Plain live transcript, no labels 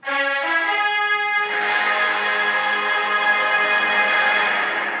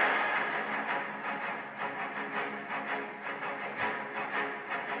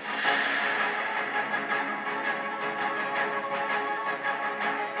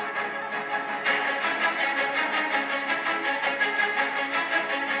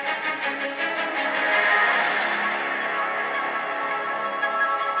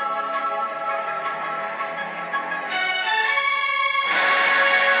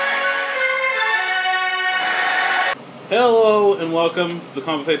Hello and welcome to the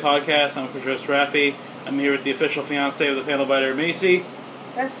Comic Buffet Podcast. I'm Chris Raffi. I'm here with the official fiance of the panel biter, Macy.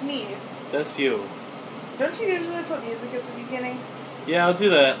 That's me. That's you. Don't you usually put music at the beginning? Yeah, I'll do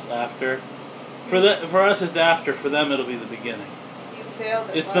that after. For us, it's after. For them, it'll be the beginning. You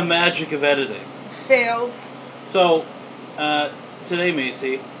failed it. It's the magic of editing. Failed. So, today,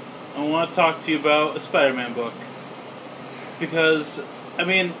 Macy, I want to talk to you about a Spider-Man book. Because, I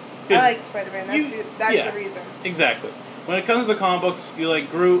mean... I like Spider-Man. That's the reason. Exactly. When it comes to comic books, you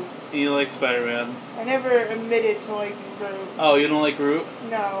like Groot and you like Spider-Man. I never admitted to liking Groot. Oh, you don't like Groot?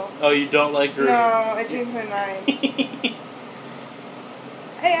 No. Oh, you don't like Groot? No, I changed my mind.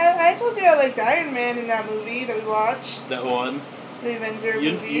 Hey, I told you I liked Iron Man in that movie that we watched. That one? The Avenger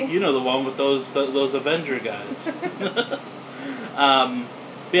movie. You know the one with those Avenger guys.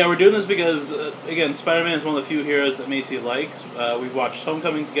 Yeah, we're doing this because, again, Spider-Man is one of the few heroes that Macy likes. We've watched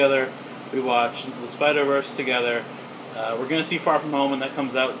Homecoming together. We watched Into the Spider-Verse together. We're going to see Far From Home, and that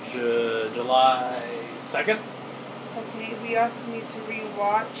comes out July 2nd. Okay, we also need to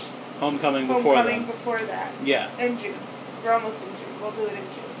rewatch Homecoming before that. Yeah. In June. We're almost in June. We'll do it in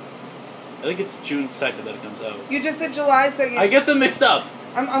June. I think it's June 2nd that it comes out. You just said July 2nd. I get them mixed up.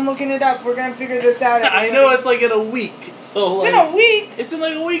 I'm looking it up. We're going to figure this out, everybody. I know it's like in a week. So it's in a week? It's in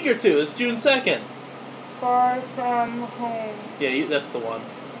like a week or two. It's June 2nd. Far From Home. Yeah, that's the one.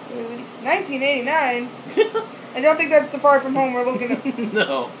 Release 1989? I don't think that's the Far From Home we're looking at.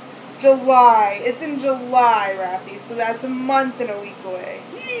 No. July. It's in July, Rappy, so that's a month and a week away.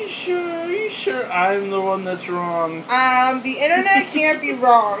 Are you sure I'm the one that's wrong? The internet can't be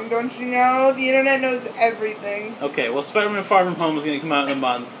wrong, don't you know? The internet knows everything. Okay, well, Spider-Man Far From Home is going to come out in a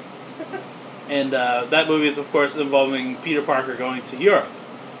month. And that movie is, of course, involving Peter Parker going to Europe.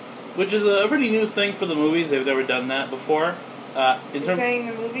 Which is a pretty new thing for the movies. They've never done that before. You're saying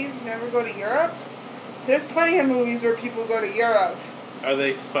the movies never go to Europe? There's plenty of movies where people go to Europe. Are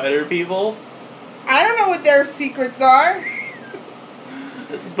they spider people? I don't know what their secrets are.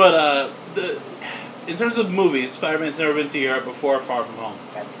 But, in terms of movies, Spider-Man's never been to Europe before Far From Home.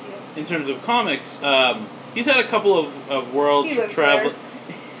 That's cute. In terms of comics, he's had a couple of world travel.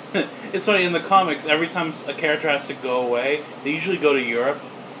 It's funny, in the comics, every time a character has to go away, they usually go to Europe.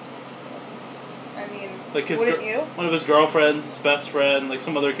 I mean, like wouldn't you? One of his girlfriends, his best friend, like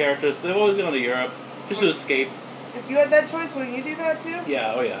some other characters, they've always gone to Europe just to escape. If you had that choice, wouldn't you do that too?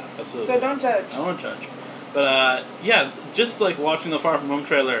 Yeah, oh yeah, absolutely. So don't judge. I won't judge. But, yeah, just like watching the Far From Home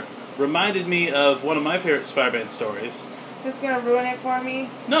trailer reminded me of one of my favorite Spider-Man stories. Is this going to ruin it for me?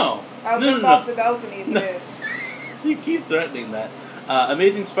 No. I'll jump off the balcony if it is. You keep threatening that.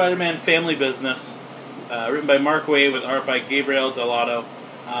 Amazing Spider-Man Family Business, written by Mark Waid with art by Gabriel Dell'Otto.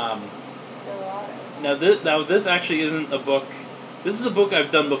 Now this actually isn't a book. This is a book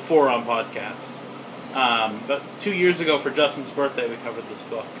I've done before on podcast. But 2 years ago for Justin's birthday, we covered this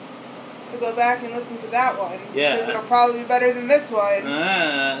book. So go back and listen to that one. Yeah. Because it'll probably be better than this one.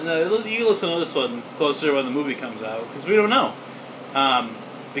 No, you can listen to this one closer when the movie comes out, because we don't know.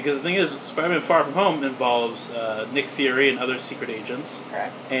 Because the thing is, Spider-Man Far From Home involves Nick Fury and other secret agents.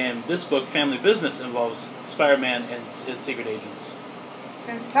 Correct. And this book, Family Business, involves Spider-Man and secret agents. It's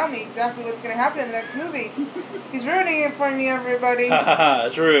going to tell me exactly what's going to happen in the next movie. He's ruining it for me, everybody. Ha,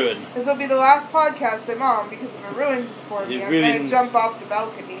 it's ruined. This will be the last podcast I'm on, because if it ruins it for me, I'm going to jump off the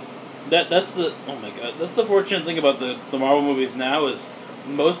balcony. That's the fortunate thing about the Marvel movies now is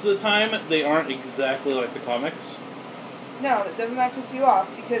most of the time they aren't exactly like the comics. No, doesn't that piss you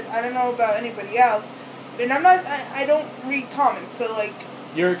off? Because I don't know about anybody else, and I don't read comics, so like...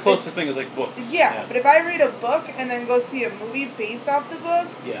 Your closest thing is like books. Yeah, but if I read a book and then go see a movie based off the book,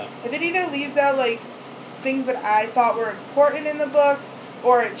 yeah. If it either leaves out like things that I thought were important in the book,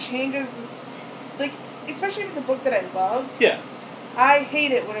 or it changes, like, especially if it's a book that I love. Yeah. I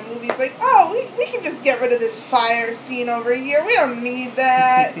hate it when a movie's like, oh, we can just get rid of this fire scene over here. We don't need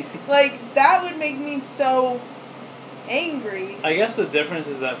that. Like, that would make me so angry. I guess the difference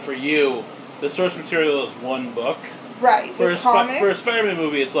is that for you, the source material is one book. Right. For a Spider-Man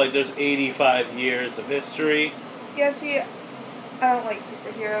movie, it's like there's 85 years of history. Yeah, see, I don't like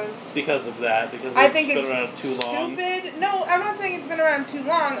superheroes. Because of that. Because I think it's been around too long. Stupid. No, I'm not saying it's been around too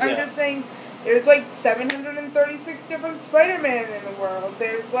long. I'm just saying... There's like 736 different Spider-Man in the world.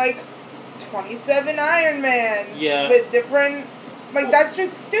 There's like 27 Iron Mans with different... Like, that's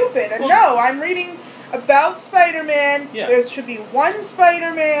just stupid. And no, I'm reading about Spider-Man. Yeah. There should be one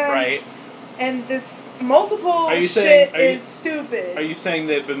Spider-Man. Right. And this multiple shit is stupid. Are you saying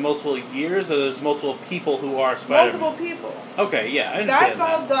there have been multiple years or there's multiple people who are Spider-Man? Multiple people. Okay, yeah, I understand That's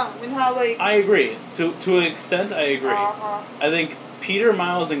all dumb. And how, like... I agree. To an extent, I agree. Uh-huh. I think Peter,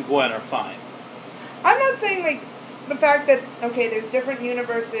 Miles, and Gwen are fine. I'm not saying, like, the fact that, okay, there's different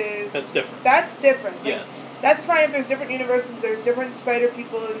universes. That's different. That's different. Like, yes. That's fine if there's different universes, there's different spider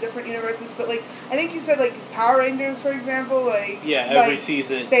people in different universes, but, like, I think you said, like, Power Rangers, for example, like... Yeah, every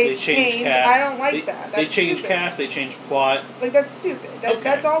season they change cast. I don't like that. That's they change stupid. cast, they change plot. Like, that's stupid.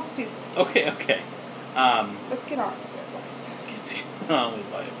 That's all stupid. Okay. Let's get on with life. Let's get on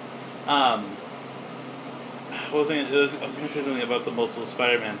with life. I was going to say something about the multiple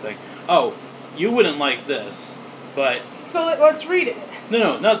Spider-Man thing. Oh, you wouldn't like this, but... So let's read it.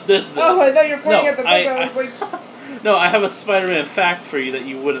 No, not this. Oh, I thought you were pointing at the book. I was like... No, I have a Spider-Man fact for you that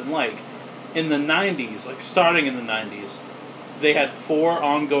you wouldn't like. In the 90s, like starting in the 90s, they had 4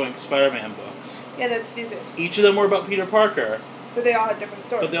 ongoing Spider-Man books. Yeah, that's stupid. Each of them were about Peter Parker. But they all had different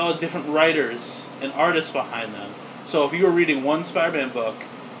stories. But they all had different writers and artists behind them. So if you were reading one Spider-Man book,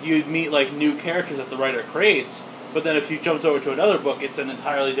 you'd meet like new characters that the writer creates. But then if you jumped over to another book, it's an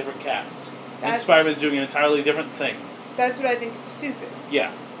entirely different cast. And Spider-Man's doing an entirely different thing. That's what I think is stupid.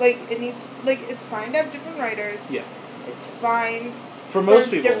 Yeah. Like, it's fine to have different writers. Yeah. It's fine for most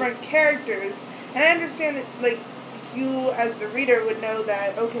people. Different characters. And I understand that, like, you as the reader would know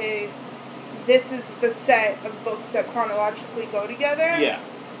that, okay, this is the set of books that chronologically go together. Yeah.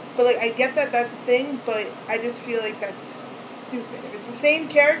 But, like, I get that that's a thing, but I just feel like that's stupid. If it's the same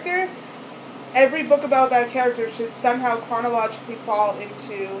character, every book about that character should somehow chronologically fall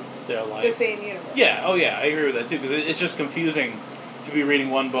into their life. The same universe. Yeah, I agree with that too, because it's just confusing to be reading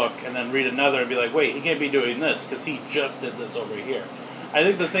one book and then read another and be like, wait, he can't be doing this because he just did this over here. I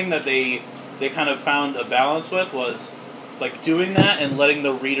think the thing that they kind of found a balance with was like doing that and letting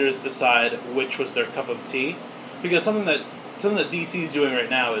the readers decide which was their cup of tea, because something that DC's doing right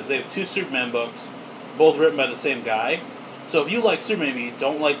now is they have 2 Superman books, both written by the same guy. So if you like Superman, but you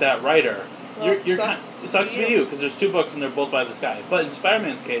don't like that writer, well, it sucks for you because there's 2 books and they're both by this guy. But in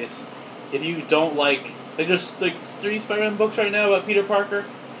Spider-Man's case, if you don't like, there's like 3 Spider-Man books right now about Peter Parker.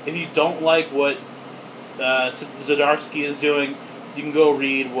 If you don't like what Zdarsky is doing, you can go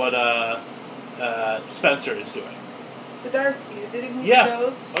read what Spencer is doing. Zdarsky, did he move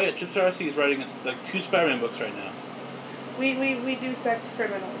those? Oh yeah, Chip Zdarsky is writing like 2 Spider-Man books right now. We do Sex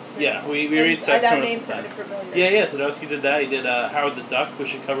Criminals. Yeah, we read Sex Criminals. That Criminals. name sounded familiar. Yeah, Zdarsky did that. He did Howard the Duck. We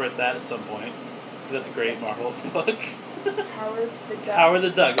should cover that at some point, because that's a great Marvel book. Howard the Duck. Howard the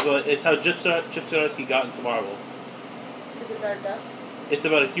Duck. So it's how Chip Zdarsky got into Marvel. Is it about a duck? It's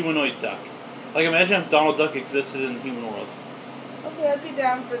about a humanoid duck. Like, imagine if Donald Duck existed in the human world. Okay, I'd be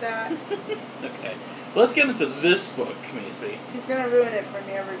down for that. Okay. Let's get into this book, Macy. He's gonna ruin it for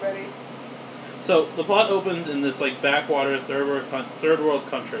me, everybody. So, the plot opens in this, like, backwater third world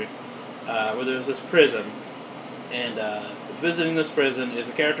country, where there's this prison, and visiting this prison is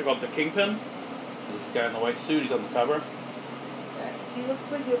a character called the Kingpin. This guy in the white suit, he's on the cover. Yeah, he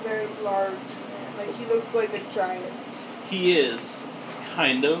looks like a very large man. Like, he looks like a giant. He is,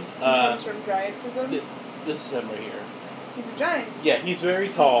 kind of. He comes from giantism? This is him right here. He's a giant. Yeah, he's very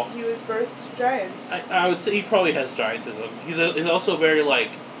tall. He was birthed to giants. I would say he probably has giantism. He's also very, like,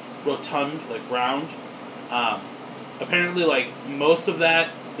 rotund, like round. Apparently, like, most of that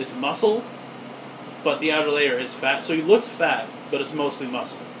is muscle, but the outer layer is fat. So he looks fat, but it's mostly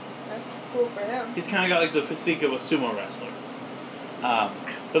muscle. That's cool for him. He's kind of got, like, the physique of a sumo wrestler.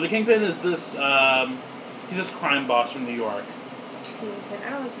 But the Kingpin is this, he's this crime boss from New York. Kingpin, I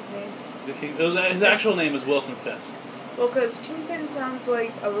don't like his name. His actual name is Wilson Fisk. Well, because Kingpin sounds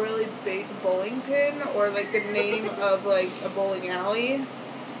like a really big bowling pin, or like the name of like a bowling alley.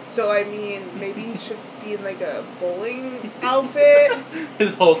 So, I mean, maybe he should be in like a bowling outfit.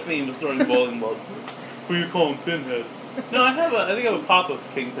 His whole theme is throwing bowling balls. Who you calling Pinhead? No, I think I have a pop of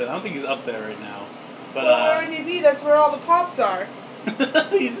Kingpin. I don't think he's up there right now. But, well, where would he be? That's where all the pops are.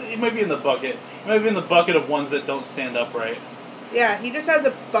 He might be in the bucket. He might be in the bucket of ones that don't stand upright. Yeah, he just has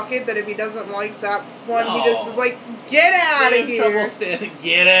a bucket that if he doesn't like that one, he just is like, get out of here! Trouble standing.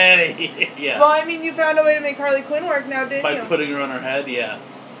 Get out of here! Yeah. Well, I mean, you found a way to make Harley Quinn work now, didn't you? By putting her on her head, yeah.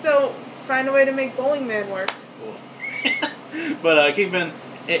 So, find a way to make Bowling Man work. Cool. But Kingpin,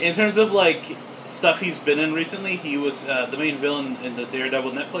 in terms of, like, stuff he's been in recently, he was the main villain in the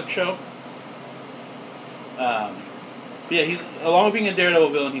Daredevil Netflix show. Yeah, he's, along with being a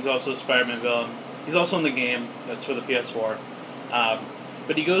Daredevil villain, he's also a Spider-Man villain. He's also in the game, that's for the PS4.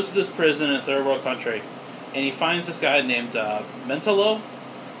 But he goes to this prison in a third world country, and he finds this guy named Mentalo.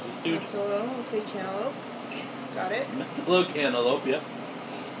 This dude. Mentalo, okay, Cantaloupe. Got it. Mentalo Cantaloupe, yep.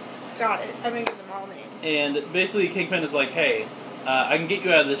 Got it. I'm gonna give them all names. And basically, Kingpin is like, hey, I can get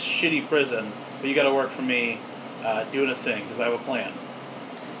you out of this shitty prison, but you gotta work for me doing a thing, because I have a plan.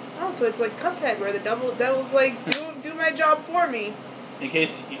 Oh, so it's like Cuphead, where the devil's like, do my job for me. in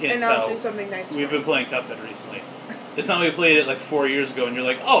case you can't and tell, I'll do something nice. We've been playing Cuphead recently. It's not we played it like 4 years ago, and you're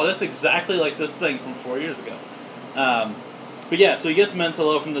like, oh, that's exactly like this thing from 4 years ago. But yeah, so he gets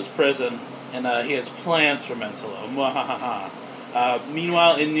Mentolo from this prison, and he has plans for Mentolo.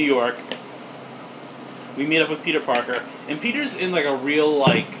 Meanwhile, in New York, we meet up with Peter Parker, and Peter's in like a real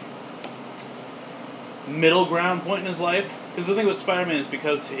like middle ground point in his life. Because the thing with Spider-Man is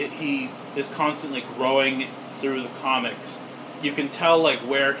because he is constantly growing through the comics, you can tell like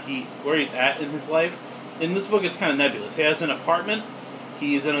where he's at in his life. In this book, it's kind of nebulous. He has an apartment.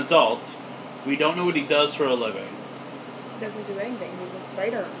 He's an adult. We don't know what he does for a living. He doesn't do anything. He's a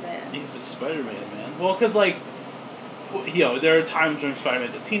Spider-Man. He's a Spider-Man, man. Well, because like, there are times when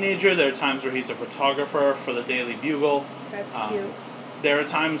Spider-Man's a teenager. There are times where he's a photographer for the Daily Bugle. That's cute. There are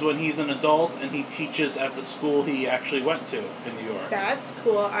times when he's an adult and he teaches at the school he actually went to in New York. That's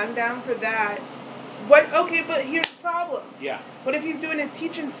cool. I'm down for that. What? Okay, but here's the problem. Yeah. What if he's doing his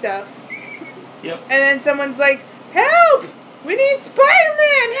teaching stuff? Yep. And then someone's like, "Help! We need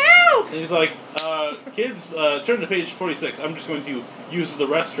Spider-Man! Help!" And he's like, kids, turn to page 46. I'm just going to use the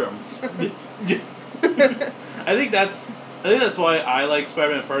restroom. I think that's why I like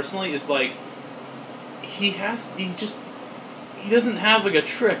Spider-Man personally. Is like he doesn't have like a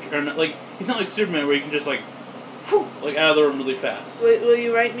trick or like he's not like Superman where you can just like, whew, like out of the room really fast. Will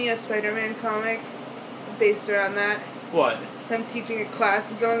you write me a Spider-Man comic based around that? What? I'm teaching a class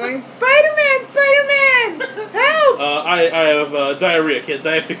and someone going, Spider-Man! Spider-Man! Help! I have diarrhea, kids.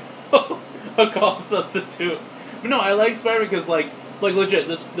 I have to go call a substitute. But no, I like Spider-Man because like legit,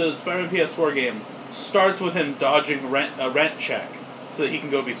 the Spider-Man PS4 game starts with him dodging a rent check so that he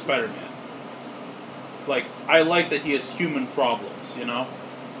can go be Spider-Man. Like, I like that he has human problems, you know?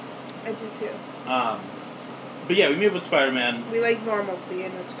 I do too. But yeah, we meet with Spider-Man. We like normalcy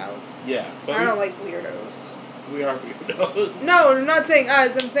in this house. Yeah. But I don't like weirdos. We are weirdos. No, I'm not saying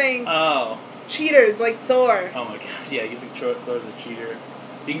us. I'm saying cheaters like Thor. Oh my god. Yeah, you think Thor's a cheater?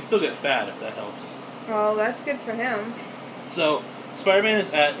 He can still get fat if that helps. Well, that's good for him. So, Spider-Man is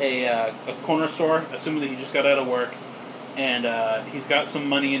at a corner store, assuming that he just got out of work. And he's got some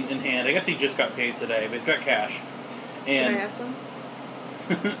money in hand. I guess he just got paid today, but he's got cash. And can I have some?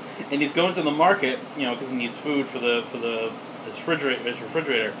 and he's going to the market, because he needs food for his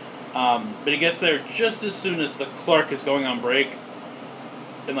refrigerator. But he gets there just as soon as the clerk is going on break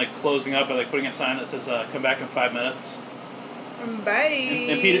and like closing up and like putting a sign that says "Come back in 5 minutes." Bye.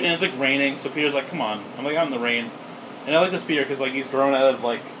 And it's like raining, so Peter's like, "Come on!" I'm like out in the rain, and I like this Peter because like he's grown out of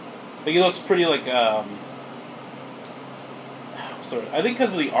like he looks pretty like Sorry, I think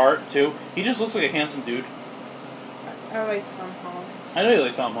because of the art too. He just looks like a handsome dude. I like Tom Holland. I know you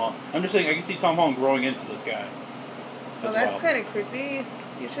like Tom Holland. I'm just saying I can see Tom Holland growing into this guy. Well, that's kind of creepy.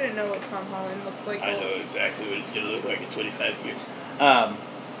 You shouldn't know what Tom Holland looks like. I know exactly what he's going to look like in 25 years.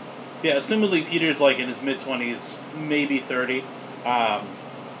 Yeah, assumedly Peter's like in his mid-20s, maybe 30. But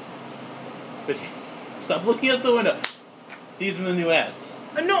stop looking out the window. These are the new ads.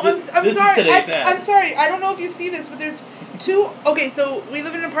 No, I'm sorry. This is today's ad. I'm sorry. I don't know if you see this, but there's two. Okay, so we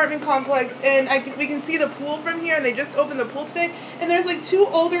live in an apartment complex, and I think we can see the pool from here. And they just opened the pool today, and there's like two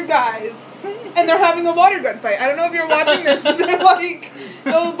older guys, and they're having a water gun fight. I don't know if you're watching this, but they're like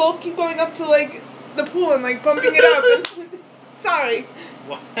they'll both keep going up to like the pool and like bumping it up. And, sorry.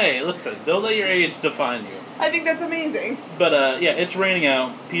 Well, hey, listen. Don't let your age define you. I think that's amazing. But yeah, it's raining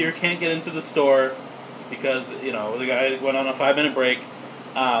out. Peter can't get into the store because the guy went on a 5-minute break.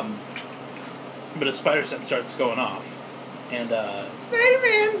 But a spider sense starts going off, and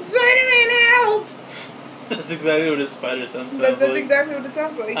Spider-Man, help! That's exactly what his spider sense sounds that's like. exactly what it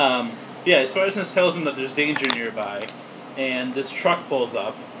sounds like. Yeah, his spider sense tells him that there's danger nearby, and this truck pulls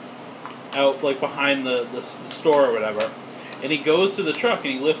up, out like behind the store or whatever, and he goes to the truck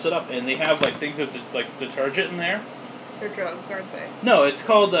and he lifts it up, and they have like things of like detergent in there. They're drugs, aren't they? No, it's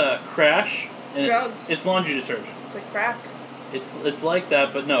called Crash, and drugs. It's laundry detergent. It's like crack. It's like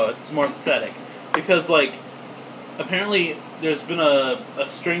that, but no, it's more pathetic. Because, like, apparently there's been a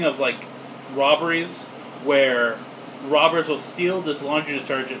string of, like, robberies where robbers will steal this laundry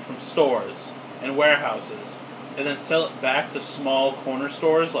detergent from stores and warehouses and then sell it back to small corner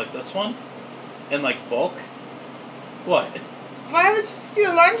stores like this one in, like, bulk. What? Why would you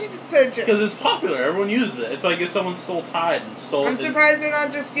steal laundry detergent? Because it's popular. Everyone uses it. It's like if someone stole Tide and stole I'm surprised they're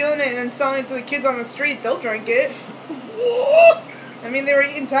not just stealing it and then selling it to the kids on the street. They'll drink it. What? I mean, they were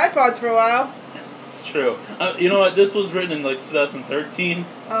eating Tide Pods for a while. It's true. You know what? This was written in, like, 2013.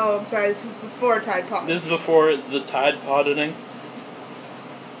 Oh, I'm sorry. This is before Tide Pods. This is before the Tide Podding.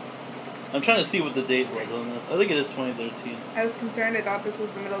 I'm trying to see what the date was on this. I think it is 2013. I was concerned. I thought this was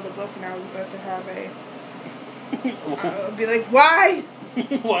the middle of the book and I was about to have I'll be like, why?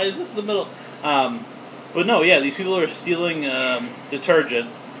 Why is this in the middle? But no, yeah, these people are stealing detergent,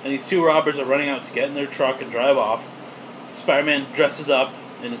 and these two robbers are running out to get in their truck and drive off. Spider-Man dresses up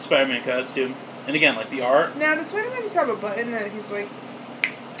in his Spider-Man costume, and again, like the art. Now, does Spider-Man just have a button that he's like,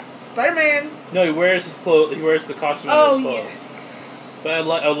 Spider-Man? No, he wears his clothes. He wears the costume under his clothes. Yes. But I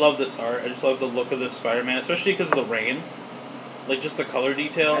love this art. I just love the look of this Spider-Man, especially because of the rain. Like, just the color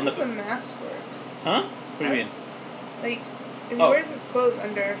detail. How does the mask work? Huh? What do you mean? Like, if he wears his clothes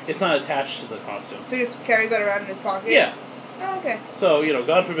under... It's not attached to the costume. So he just carries that around in his pocket? Yeah. Oh, okay. So,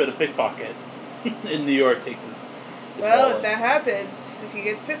 God forbid a pickpocket in New York takes his well, if that happens, if he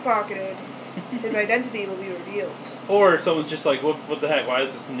gets pickpocketed, his identity will be revealed. Or someone's just like, what the heck? Why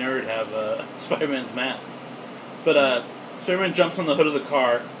does this nerd have Spider-Man's mask? But Spider-Man jumps on the hood of the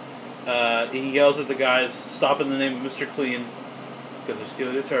car. He yells at the guys, stop in the name of Mr. Clean, because they're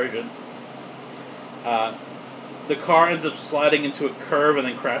stealing detergent. The car ends up sliding into a curve and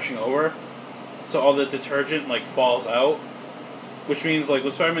then crashing over. So all the detergent, falls out. Which means,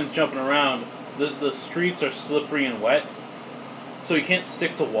 when Spider-Man's jumping around, the streets are slippery and wet. So he can't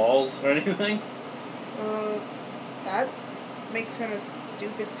stick to walls or anything. That makes him a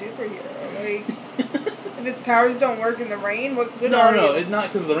stupid superhero. If his powers don't work in the rain, what good are you? No, it's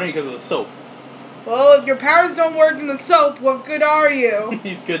not because of the rain, because of the soap. Well, if your powers don't work in the soap, what good are you?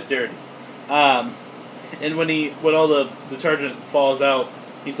 He's good dirty. And when all the detergent falls out,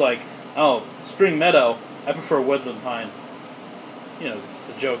 he's like, oh, Spring Meadow, I prefer Woodland Pine. It's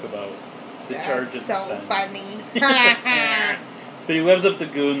a joke about detergent That's so scent. funny. But he webs up the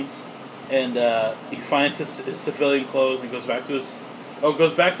goons, and he finds his civilian clothes and goes back to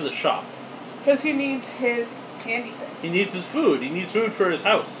the shop. Because he needs his candy fix. He needs his food. He needs food for his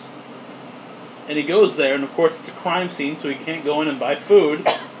house. And he goes there, and of course it's a crime scene, so he can't go in and buy food.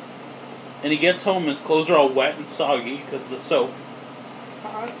 And he gets home, and his clothes are all wet and soggy because of the soap.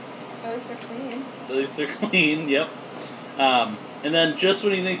 At least they're clean. At least they're clean, yep. And then just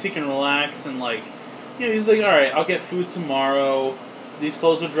when he thinks he can relax and he's like, alright, I'll get food tomorrow. These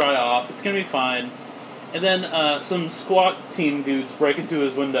clothes will dry off. It's going to be fine. And then some SWAT team dudes break into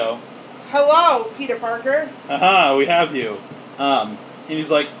his window. Hello, Peter Parker. Aha, we have you. And he's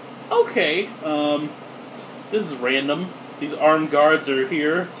like, okay, this is random. These armed guards are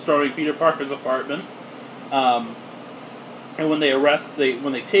here, storming Peter Parker's apartment. And when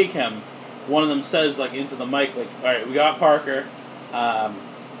they take him, one of them says, into the mic, alright, we got Parker.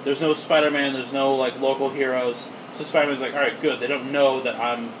 There's no Spider-Man, there's no, local heroes. So Spider-Man's like, alright, good. They don't know that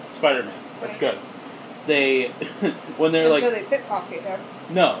I'm Spider-Man. That's good. When they're Until they pickpocket him.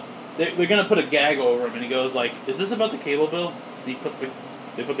 No. They're gonna put a gag over him, and he goes is this about the cable bill? And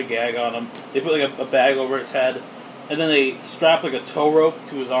they put the gag on him. They put a bag over his head, and then they strap a tow rope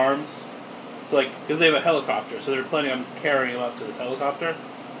to his arms. So because they have a helicopter, so they're planning on carrying him up to this helicopter.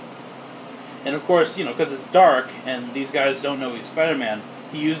 And of course, because it's dark and these guys don't know he's Spider-Man,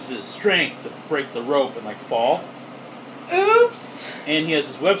 he uses his strength to break the rope and fall. Oops! And he has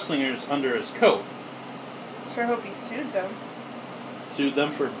his web slingers under his coat. Sure hope he sued them. Sued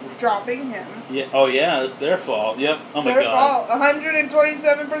them for dropping him. Yeah. Oh yeah, it's their fault. Yep. Oh my god. Their fault.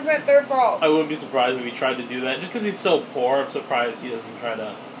 127% their fault. I wouldn't be surprised if he tried to do that. Just because he's so poor, I'm surprised he doesn't try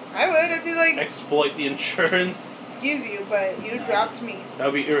to. I would. I'd be like. Exploit the insurance. Excuse you, but you dropped me. That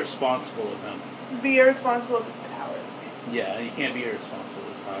would be irresponsible of him. Be irresponsible of his powers. Yeah, he can't be irresponsible of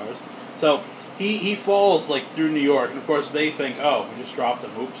his powers. So he falls through New York, and of course they think, oh, we just dropped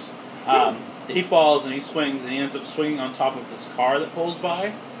him. Oops. He falls and he swings, and he ends up swinging on top of this car that pulls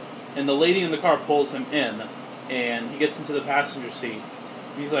by, and the lady in the car pulls him in, and he gets into the passenger seat.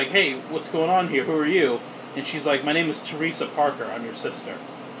 And he's like, hey, what's going on here? Who are you? And she's like, my name is Teresa Parker. I'm your sister.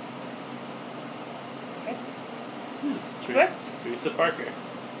 What? Teresa Parker.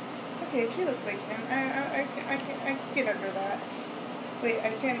 Okay, she looks like him. I can get under that. Wait,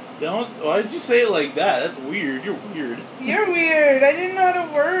 I can't. Why did you say it like that? That's weird. You're weird. You're weird. I didn't know how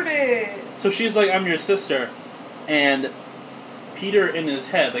to word it. So she's like, I'm your sister. And Peter, in his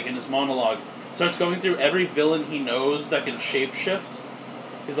head, in his monologue, starts going through every villain he knows that can shapeshift.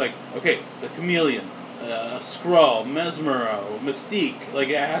 He's like, okay, the Chameleon, Skrull, Mesmero, Mystique.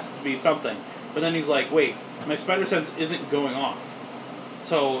 It has to be something. But then he's like, wait, my spider sense isn't going off.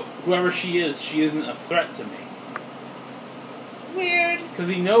 So whoever she isn't a threat to me. Weird. Because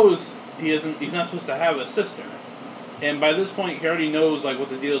he knows he's not supposed to have a sister. And by this point, he already knows, what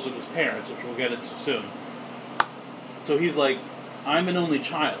the deal is with his parents, which we'll get into soon. So he's like, I'm an only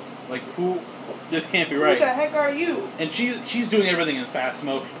child. This can't be right. Who the heck are you? And she's doing everything in fast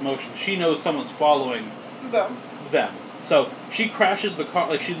motion. She knows someone's following them. So she crashes the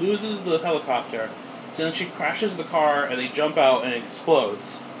car, she loses the helicopter, Then she crashes the car, and they jump out, and it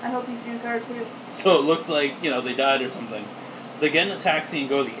explodes. I hope he sees her, too. So it looks like, they died or something. They get in a taxi and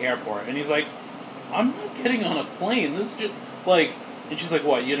go to the airport, and he's like, I'm not getting on a plane. This is just, and she's like,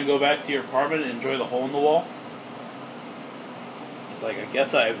 what, you gonna go back to your apartment and enjoy the hole in the wall? He's like, I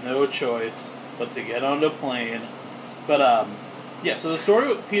guess I have no choice but to get on the plane. But, so the story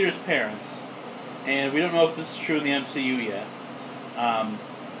with Peter's parents, and we don't know if this is true in the MCU yet.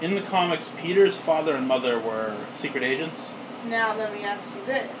 In the comics, Peter's father and mother were secret agents. Now let me ask you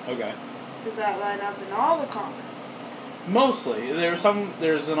this. Okay. Does that line up in all the comics? Mostly. There's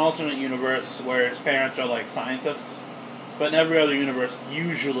an alternate universe where his parents are like scientists, but in every other universe,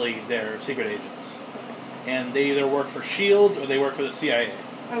 usually they're secret agents. Okay. And they either work for S.H.I.E.L.D. or they work for the CIA.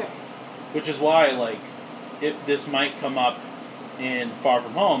 Okay. Which is why, this might come up in Far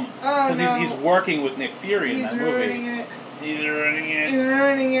From Home, because he's working with Nick Fury in that movie. He's ruining it. He's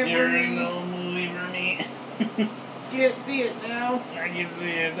ruining it for me. No movie for me. Can't see it now. I can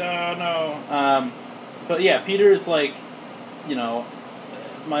see it. Oh, no. But yeah, Peter is he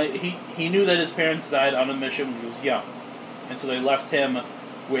knew that his parents died on a mission when he was young. And so they left him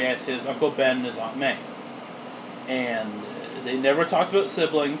with his Uncle Ben and his Aunt May. And they never talked about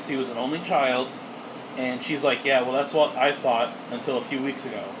siblings. He was an only child. And she's like, yeah, well, that's what I thought until a few weeks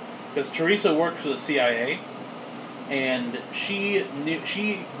ago. Because Teresa worked for the CIA, and she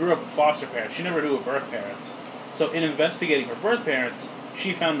grew up with foster parents. She never knew her birth parents. So in investigating her birth parents,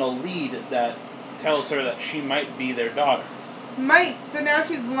 she found a lead that tells her that she might be their daughter. So now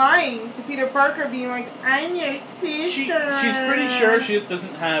she's lying to Peter Parker, being like, I'm your sister. She's pretty sure she just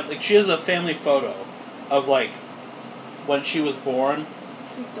doesn't have, she has a family photo of, when she was born.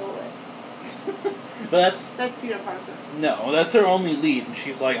 She stole it. But that's Peter Parker. No, that's her only lead. And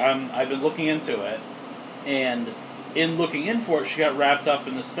she's like, I've been looking into it. And in looking in for it, she got wrapped up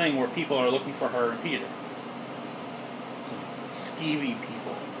in this thing where people are looking for her and Peter. Some skeevy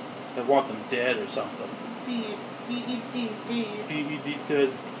people that want them dead or something.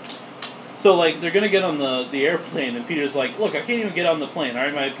 Dead. So, they're going to get on the airplane, and Peter's like, look, I can't even get on the plane. All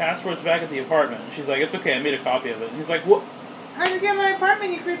right, my passport's back at the apartment. And she's like, it's okay, I made a copy of it. And he's like, what? How'd you get my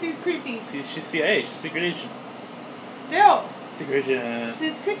apartment, you creepy? She's CIA, she's secret agent. Still. Secret agent.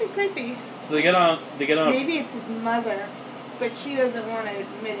 She's creepy. So they get on. Maybe it's his mother, but she doesn't want to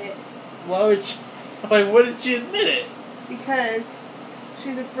admit it. Why would she? Why did she admit it? Because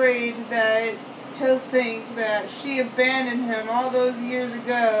she's afraid that he'll think that she abandoned him all those years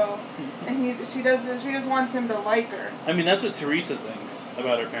ago, and she just wants him to like her. I mean, that's what Teresa thinks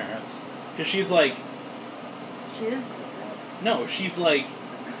about her parents, because she's like. She is the parents. No, she's like,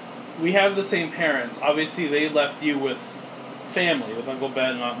 we have the same parents. Obviously, they left you with family, with Uncle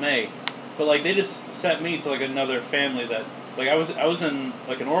Ben and Aunt May. But, they just sent me to, another family that, I was in,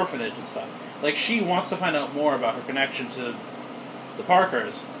 an orphanage and stuff. She wants to find out more about her connection to the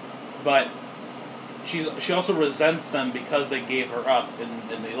Parkers, but she also resents them because they gave her up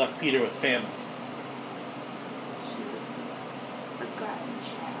and they left Peter with family. She was the forgotten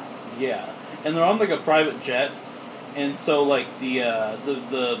child. Yeah. And they're on, a private jet, and so,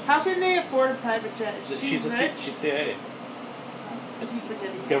 the How can they afford a private jet? She's rich? She's CIA. It's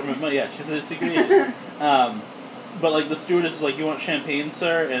government money, yeah, she's a secret agent. But, the stewardess is like, you want champagne,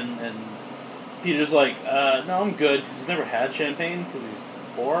 sir? And Peter's like, no, I'm good, because he's never had champagne, because he's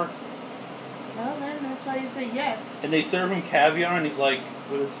poor. Well, then, that's why you say yes. And they serve him caviar, and he's like,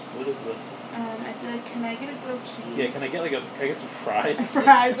 what is this? I'd be like, can I get a grilled cheese? Yeah, can I get some fries?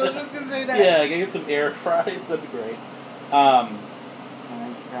 Fries, I was just going to say that. Yeah, can I get some air fries? That'd be great. I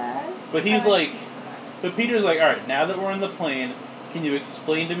like fries. But he's but Peter's like, alright, now that we're in the plane, can you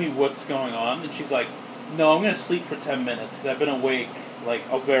explain to me what's going on? And she's like, no, I'm going to sleep for 10 minutes, because I've been awake,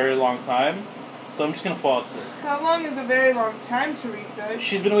 a very long time, so I'm just going to fall asleep. How long is a very long time, Teresa?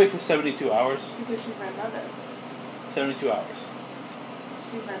 She's been awake for 72 hours. Because she's my mother. 72 hours.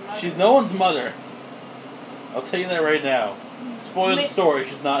 She's my mother. She's no one's mother. I'll tell you that right now. Spoiled story,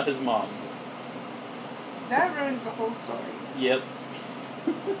 she's not his mom. That ruins the whole story. Yep.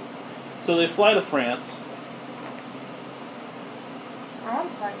 So they fly to France. I want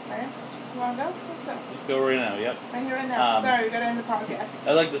to fly to France. You want to go? Let's go. Let's go right now, yep. Right here, right now. Sorry, we got to end the podcast.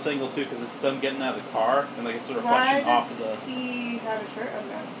 I like this angle too, because it's them getting out of the car, and it's a reflection off of the... Why does he have a shirt on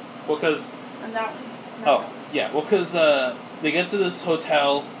that? Well, because... And that one. Yeah. Well, because they get to this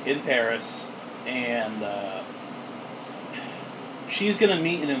hotel in Paris, and she's going to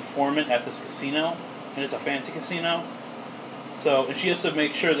meet an informant at this casino, and it's a fancy casino. So, and she has to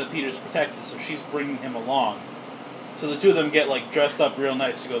make sure that Peter's protected, so she's bringing him along. So the two of them get, dressed up real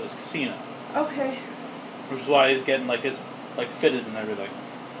nice to go to this casino. Okay. Which is why he's getting, his, fitted and everything.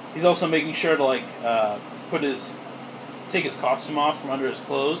 He's also making sure to like take his costume off from under his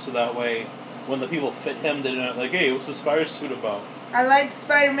clothes, so that way when the people fit him, they're not like, hey, what's the spider suit about? I like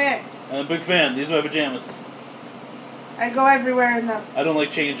Spider-Man. I'm a big fan. These are my pajamas. I go everywhere in them. I don't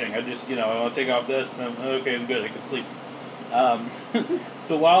like changing. I just, I want to take off this, and I'm good. I can sleep.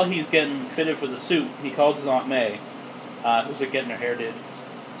 But while he's getting fitted for the suit, he calls his Aunt May, who's like getting her hair did.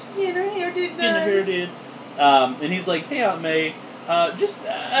 Getting her hair did done. Getting her hair did. And he's like, hey, Aunt May, just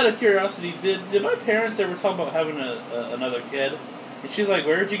out of curiosity, did my parents ever talk about having another kid? And she's like,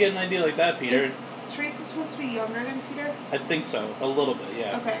 where did you get an idea like that, Peter? Is Teresa supposed to be younger than Peter? I think so. A little bit,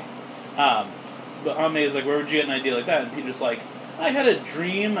 yeah. Okay. But Aunt May is like, where would you get an idea like that? And Peter's like, I had a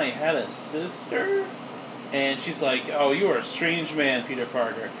dream I had a sister. And she's like, oh, you are a strange man, Peter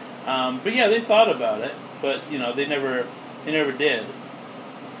Parker. But yeah, they thought about it. But, they never did.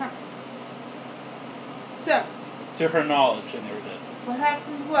 Huh. So. To her knowledge, they never did. What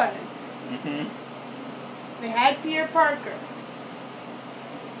happened was. They had Peter Parker.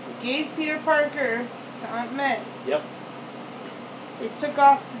 They gave Peter Parker to Aunt May. Yep. They took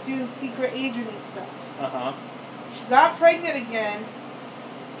off to do secret agency stuff. Uh-huh. She got pregnant again.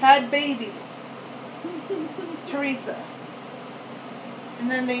 Had baby. Teresa. And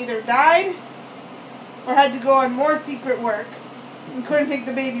then they either died or had to go on more secret work and couldn't take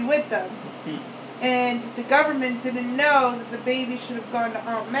the baby with them. And the government didn't know that the baby should have gone to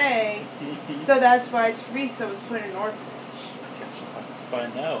Aunt May, so that's why Teresa was put in an orphanage. I guess we'll have to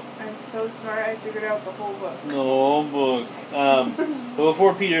find out. I'm so smart, I figured out the whole book. The whole book. But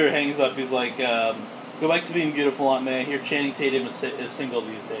before Peter hangs up, he's like, go back to being beautiful, Aunt May. Here, Channing Tatum is single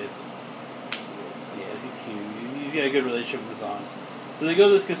these days. Yes, he's cute. He's got a good relationship with his aunt. So they go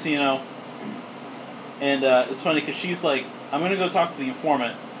to this casino, and it's funny because she's like, I'm going to go talk to the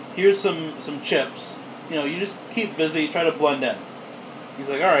informant. Here's some chips. You just keep busy, try to blend in. He's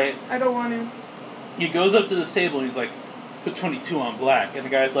like, alright. I don't want to. He goes up to this table and he's like, put 22 on black. And the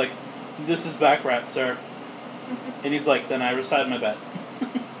guy's like, this is baccarat, sir. And he's like, then I reside my bet.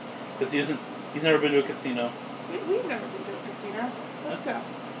 Because he's never been to a casino. We've never been to a casino. Let's go.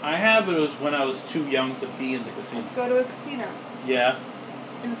 I have, but it was when I was too young to be in the casino. Let's go to a casino. Yeah.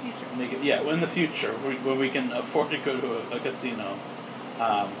 In the future. In the future, when we can afford to go to a casino.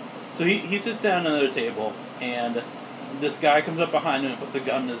 So he sits down at another table, and this guy comes up behind him and puts a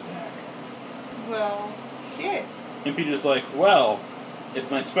gun in his back. Well, shit. And Peter's like, well, if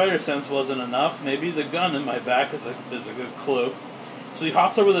my spider sense wasn't enough, maybe the gun in my back is a good clue. So he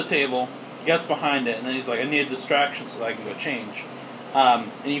hops over the table, gets behind it, and then he's like, I need a distraction so that I can go change. And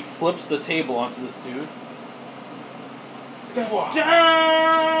he flips the table onto this dude. He's like,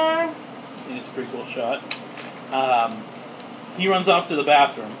 and it's a pretty cool shot. He runs off to the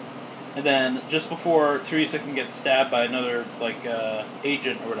bathroom, and then just before Teresa can get stabbed by another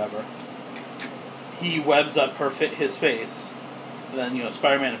agent or whatever, he webs up his face. And then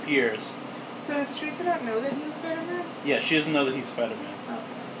Spider-Man appears. So does Teresa not know that he's Spider-Man? Yeah, she doesn't know that he's Spider-Man. Oh.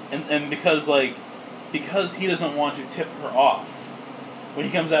 And because he doesn't want to tip her off, when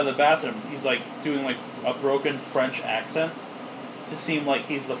he comes out of the bathroom, he's like doing like a broken French accent to seem like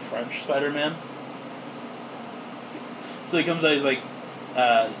he's the French Spider-Man. So he comes out, he's like,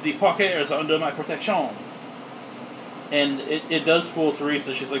 the pocket is under my protection. And it does fool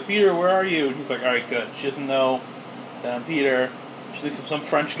Teresa. She's like, Peter, where are you? And he's like, alright, good. She doesn't know that I'm Peter. She thinks I'm some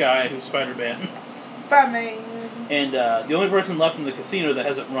French guy who's Spider-Man. Spider-Man. And the only person left in the casino that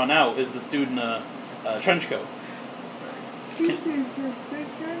hasn't run out is this dude in a trench coat.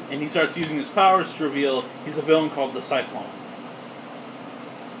 And he starts using his powers to reveal he's a villain called the Cyclone.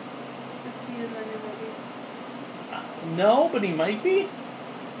 Is he in the new movie? No, but he might be.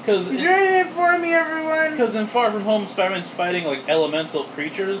 He's running it for me, everyone! Because in Far From Home, Spider-Man's fighting like elemental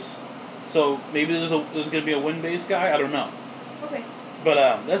creatures. So maybe there's going to be a wind-based guy? I don't know. Okay. But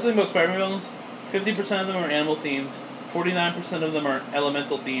that's the thing about Spider-Man villains. 50% of them are animal-themed, 49% of them are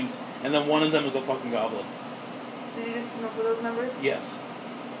elemental-themed, and then one of them is a fucking goblin. Did you just come up with those numbers? Yes.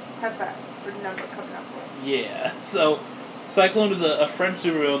 Have that for number coming up with. Yeah. So, Cyclone is a French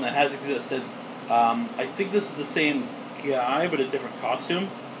supervillain that has existed. I think this is the same guy, but a different costume.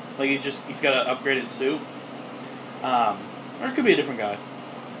 Like, he's got an upgraded suit. Or it could be a different guy.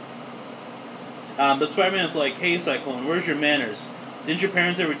 But Spider-Man is like, hey, Cyclone, where's your manners? Didn't your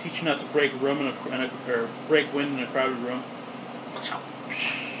parents ever teach you not to break or break wind in a crowded room?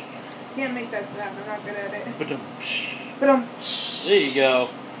 Can't make that sound. I'm not good at it. But there you go.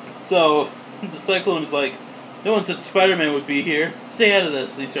 So the Cyclone is like, no one said Spider-Man would be here. Stay out of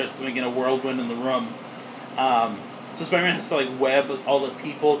this. And he starts making a whirlwind in the room. So Spider-Man has to like web all the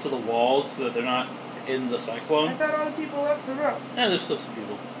people to the walls so that they're not in the Cyclone. I thought all the people left the room. Yeah, there's still some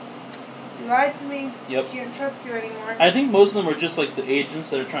people. You lied to me. Yep. Can't trust you anymore. I think most of them are just like the agents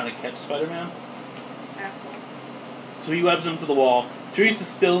that are trying to catch Spider-Man. Assholes. So he webs him to the wall. Teresa's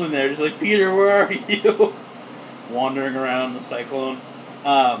still in there, just like, Peter, where are you? Wandering around the cyclone.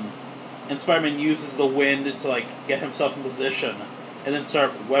 And Spider-Man uses the wind to like get himself in position and then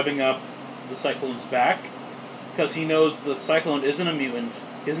start webbing up the Cyclone's back, because he knows the Cyclone isn't a mutant,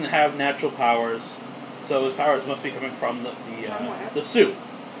 he doesn't have natural powers, so his powers must be coming from the suit,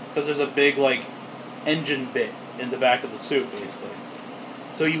 because there's a big like engine bit in the back of the suit basically.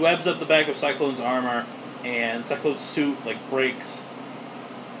 So he webs up the back of Cyclone's armor, and Cyclone's suit like breaks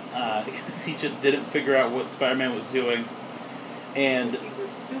because he just didn't figure out what Spider-Man was doing, and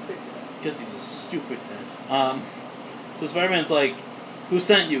because he's a stupid man. So Spider-Man's like, who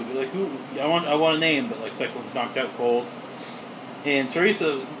sent you? Like, who? I want a name, but like Cyclone's knocked out cold. And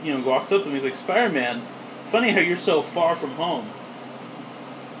Teresa, walks up to him. He's like, Spider-Man, funny how you're so far from home.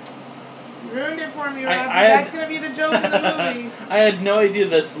 You ruined it for me, Rob. That's gonna be the joke of the movie. I had no idea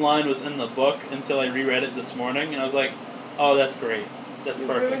this line was in the book until I reread it this morning, and I was like, oh, that's great. That's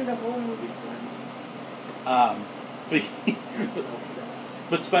perfect. You ruined the whole movie for me.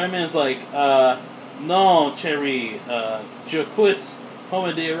 But Spider-Man's like, non, Cherry, je suis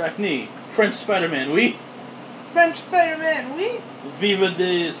homme d'Arachne. French Spider-Man, oui? French Spider-Man, oui? Viva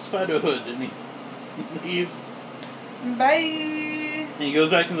de Spider-Hood. And he leaves. Bye. And he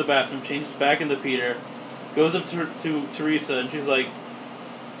goes back in the bathroom, changes back into Peter, goes up to Teresa, and she's like,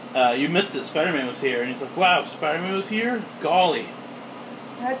 you missed it, Spider-Man was here. And he's like, wow, Spider-Man was here? Golly.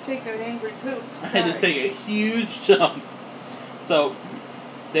 I had to take an angry poop. I had to take a huge jump. So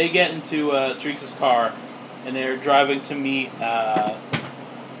they get into Teresa's car, and they're driving to meet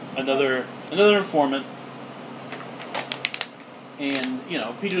another informant. And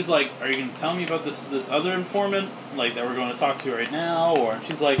Peter's like, "Are you going to tell me about this other informant, like that we're going to talk to right now?" Or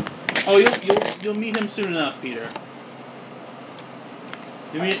she's like, "Oh, you'll meet him soon enough, Peter.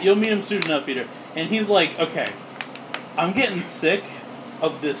 You'll meet him soon enough, Peter." And he's like, "Okay, I'm getting sick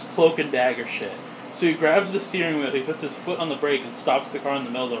of this cloak and dagger shit." So he grabs the steering wheel, he puts his foot on the brake, and stops the car in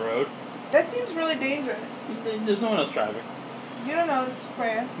the middle of the road. That seems really dangerous. There's no one else driving. You don't know, it's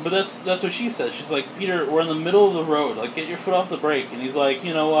France. But that's what she says. She's like, Peter, we're in the middle of the road. Like, get your foot off the brake. And he's like,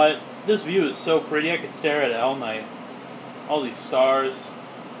 you know what? This view is so pretty. I could stare at it all night. All these stars.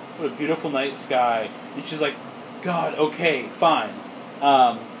 What a beautiful night sky. And she's like, God, okay, fine.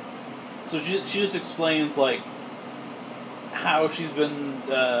 So she just explains, like, how she's been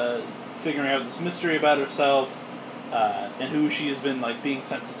figuring out this mystery about herself, and who she's been like being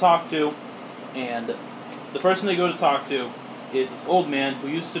sent to talk to, and the person they go to talk to is this old man who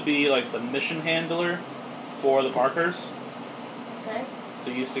used to be like the mission handler for the Parkers. Okay.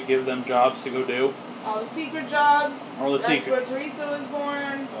 So he used to give them jobs to go do. All the secret jobs. All the That's where Teresa was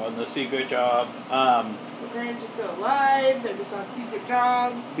born. Oh, the secret job. The parents are still alive. They're just on secret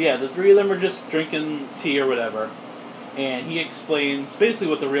jobs. Yeah, the three of them are just drinking tea or whatever. And he explains basically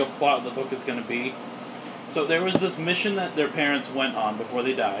what the real plot of the book is going to be. So there was this mission that their parents went on before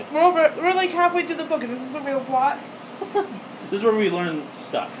they died. We're like halfway through the book, and this is the real plot. This is where we learn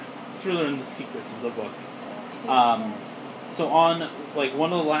stuff. This is where we learn the secrets of the book. So on like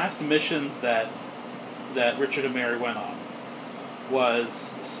one of the last missions that Richard and Mary went on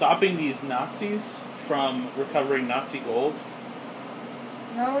was stopping these Nazis from recovering Nazi gold.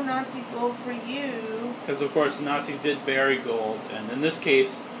 No Nazi gold for you. Because, of course, the Nazis did bury gold. And in this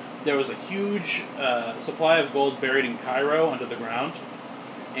case, there was a huge supply of gold buried in Cairo under the ground.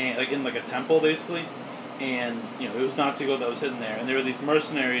 And like in like a temple, basically. And, it was Nazi gold that was hidden there. And there were these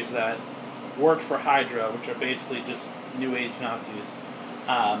mercenaries that worked for Hydra, which are basically just New Age Nazis.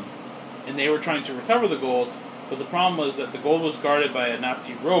 And they were trying to recover the gold. But the problem was that the gold was guarded by a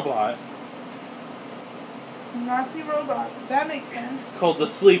Nazi robot. Nazi robots, that makes sense. Called the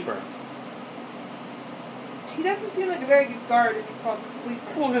Sleeper. He doesn't seem like a very good guard if he's called the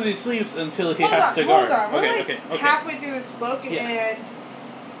Sleeper. Well, because he sleeps until he has to guard. Hold on, we're okay. halfway through this book, and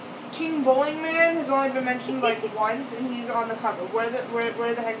King Bowling Man has only been mentioned like once, and he's on the cover. Where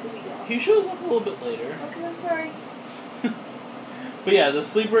the heck did he go? He shows up a little bit later. Okay, I'm sorry. But yeah, the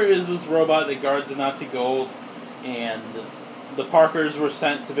Sleeper is this robot that guards the Nazi gold, and the Parkers were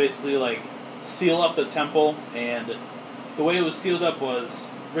sent to basically like seal up the temple, and the way it was sealed up was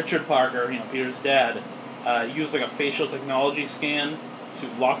Richard Parker, Peter's dad, used like a facial technology scan to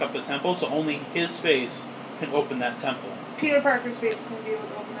lock up the temple, so only his face can open that temple. Peter Parker's face can be able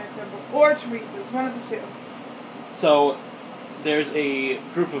to open that temple, or Teresa's, one of the two. So there's a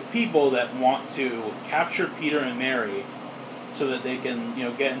group of people that want to capture Peter and Mary so that they can,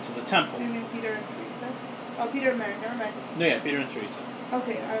 get into the temple. Do you mean Peter and Teresa? Oh, Peter and Mary, never mind. No, yeah, Peter and Teresa.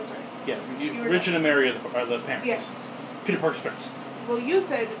 Okay, I was right. Yeah, Richard and Mary are the parents. Yes. Peter Parker's parents. Well, you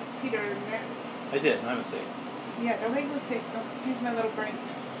said Peter and Mary. I did, my mistake. Yeah, don't make mistakes. Don't confuse my little brain.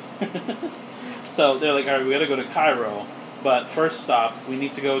 So they're like, all right, we gotta go to Cairo, but first stop, we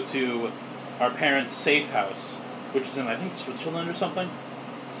need to go to our parents' safe house, which is in, I think, Switzerland or something.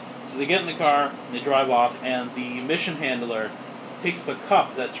 So they get in the car, they drive off, and the mission handler takes the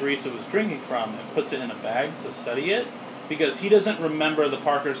cup that Teresa was drinking from and puts it in a bag to study it, because he doesn't remember the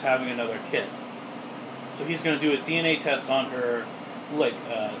Parkers having another kid. So he's going to do a DNA test on her, like,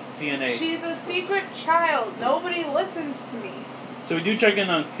 DNA. She's a secret child. Nobody listens to me. So we do check in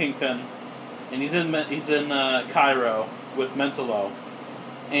on Kingpin, and he's in Cairo with Mentalo,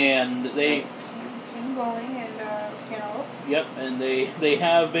 and they... King Bowling and Cantaloupe. Yep, and they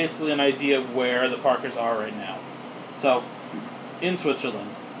have basically an idea of where the Parkers are right now. So, in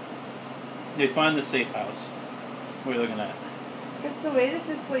Switzerland, they find the safe house. What are you looking at? Just the way that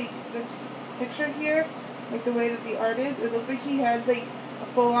this picture here, like the way that the art is, it looked like he had like a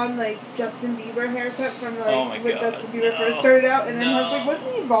full-on like Justin Bieber haircut from like when Justin Bieber first started out, and then I was like,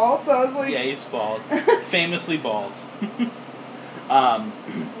 wasn't he bald? So I was like, yeah, he's bald, famously bald. Like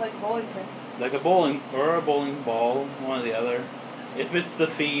a bowling pin. Like a bowling ball, one or the other. If it's the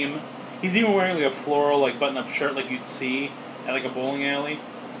theme, he's even wearing like a floral like button-up shirt like you'd see at like a bowling alley.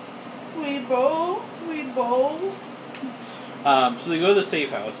 We bowl. So they go to the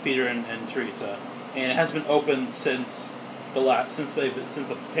safe house, Peter and Teresa, and it has been opened since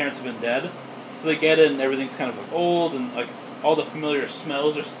the parents have been dead. So they get in, and everything's kind of like old, and like all the familiar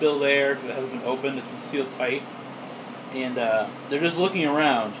smells are still there because it hasn't been opened. It's been sealed tight, and they're just looking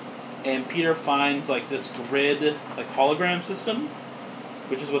around, and Peter finds like this grid, like hologram system,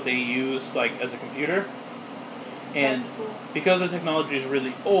 which is what they used like as a computer. And cool. Because the technology is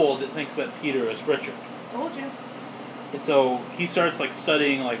really old, it thinks that Peter is Richard. Told you. And so he starts like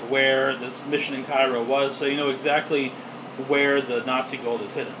studying like where this mission in Cairo was, so you know exactly where the Nazi gold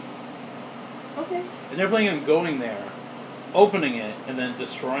is hidden. Okay. And they're planning on going there, opening it, and then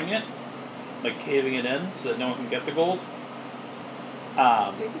destroying it, like caving it in so that no one can get the gold. They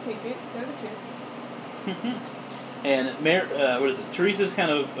can take it. They're the kids. And Teresa's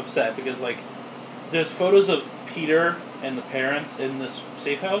kind of upset because like there's photos of Peter and the parents in this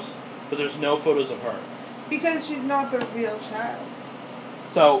safe house, but there's no photos of her. Because she's not the real child.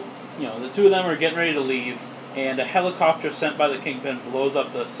 So, you know, the two of them are getting ready to leave, and a helicopter sent by the Kingpin blows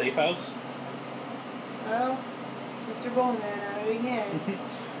up the safe house. Oh, Mr. Bowman at it again.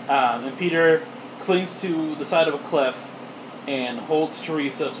 And Peter clings to the side of a cliff and holds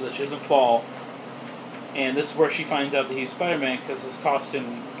Teresa so that she doesn't fall. And this is where she finds out that he's Spider-Man because his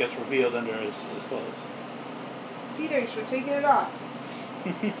costume gets revealed under his clothes. Peter, you should have taken it off.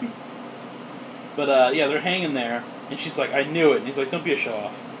 But yeah, they're hanging there, and she's like, "I knew it." And he's like, "Don't be a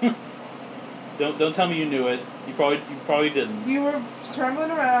show-off. Don't tell me you knew it. You probably didn't." You were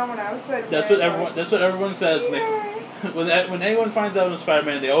trembling around when I was Spider-Man. That's what everyone says when anyone finds out I'm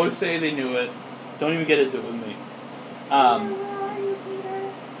Spider-Man. They always say they knew it. Don't even get into it with me.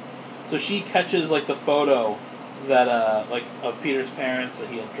 So she catches like the photo that like of Peter's parents that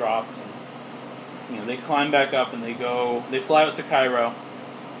he had dropped, and you know they climb back up and they fly out to Cairo.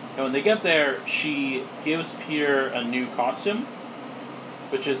 And when they get there, she gives Peter a new costume,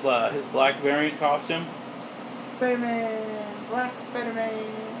 which is his black variant costume. Spider-Man, black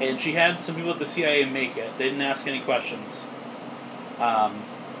Spider-Man. And she had some people at the CIA make it. They didn't ask any questions.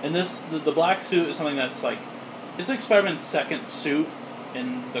 And the black suit is something that's like, it's like Spider-Man's second suit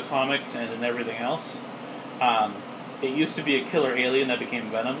in the comics and in everything else. It used to be a killer alien that became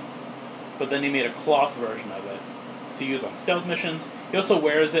Venom, but then he made a cloth version of it to use on stealth missions. He also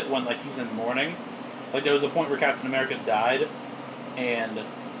wears it when like he's in mourning. Like there was a point where Captain America died, and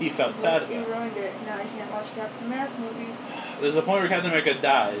he felt sad about it. You ruined it. Now I can't watch Captain America movies. There's a point where Captain America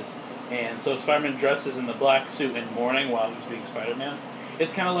dies, and so Spider-Man dresses in the black suit in mourning while he's being Spider-Man.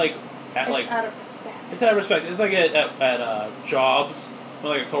 It's kind of like out of respect. It's out of respect. It's like at jobs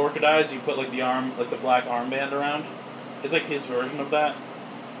when like a coworker dies, you put like the black armband around. It's like his version of that.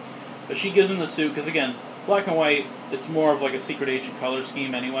 But she gives him the suit because again, black and white. It's more of like a secret agent color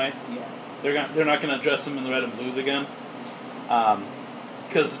scheme anyway. Yeah. They're not going to dress him in the red and blues again.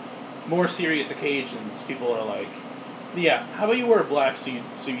 Because more serious occasions, people are like, yeah, how about you wear black so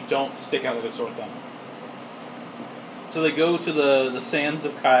you don't stick out like a sore thumb? So they go to the sands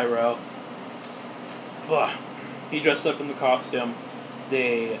of Cairo. Ugh. He dresses up in the costume.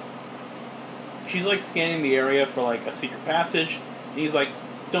 She's like scanning the area for like a secret passage. And he's like,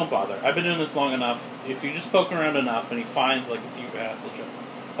 don't bother. I've been doing this long enough. If you just poke around enough and he finds like a secret passage,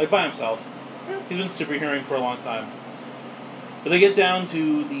 like by himself. He's been superheroing for a long time. But they get down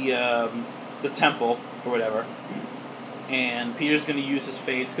to the temple or whatever, and Peter's going to use his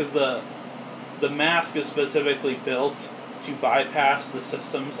face because the mask is specifically built to bypass the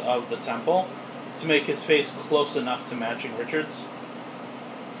systems of the temple to make his face close enough to matching Richard's.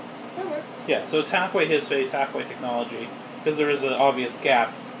 That works. Yeah, so it's halfway his face, halfway technology, because there is an obvious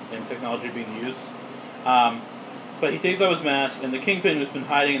gap in technology being used. But he takes off his mask, and the Kingpin, who's been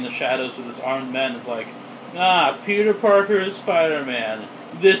hiding in the shadows with his armed men, is like, Peter Parker is Spider-Man.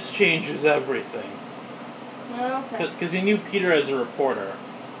 This changes everything. Well, okay. Because he knew Peter as a reporter,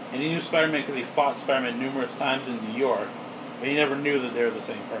 and he knew Spider-Man because he fought Spider-Man numerous times in New York, but he never knew that they were the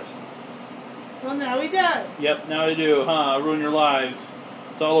same person. Well, now he does. Yep, now I do. Ruin your lives.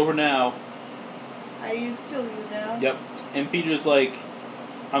 It's all over now. I used to kill you now. Yep. And Peter's like,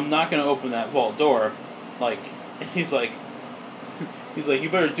 I'm not going to open that vault door. Like, and he's like, you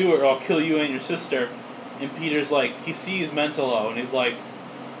better do it or I'll kill you and your sister. And Peter's like, he sees Mentalo, and he's like,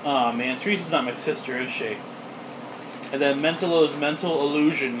 oh man, Teresa's not my sister, is she? And then Mentalo's mental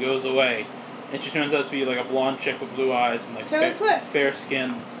illusion goes away, and she turns out to be like a blonde chick with blue eyes and like fair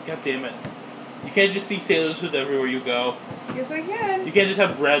skin. God damn it. You can't just see Taylor Swift everywhere you go. Yes, I can. You can't just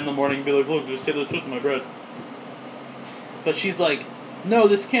have bread in the morning and be like, look, there's Taylor Swift in my bread. But she's like, no,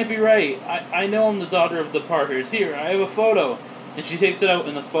 this can't be right. I know I'm the daughter of the Parkers. Here, I have a photo. And she takes it out,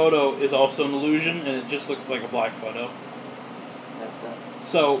 and the photo is also an illusion, and it just looks like a black photo. That sucks.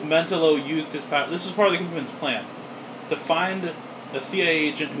 So Mentalo used his power. This was part of the Kingpin's plan. To find a CIA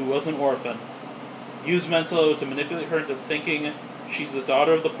agent who was an orphan, use Mentalo to manipulate her into thinking she's the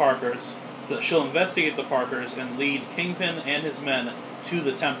daughter of the Parkers, so that she'll investigate the Parkers and lead Kingpin and his men to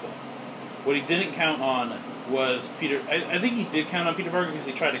the temple. What he didn't count on was Peter. I think he did count on Peter Parker because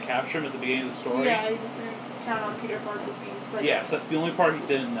he tried to capture him at the beginning of the story. Yeah, he just didn't count on Peter Parker being Spider-Man. Yes, that's the only part he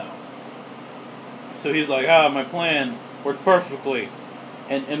didn't know. So he's like, my plan worked perfectly.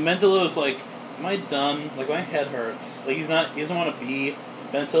 And Mentalo's like, am I done? Like, my head hurts. Like, he doesn't want to be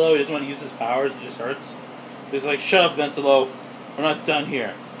Mentalo. He doesn't want to use his powers. It just hurts. He's like, shut up, Mentalo. We're not done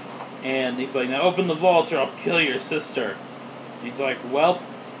here. And he's like, now open the vault or I'll kill your sister. And he's like, well,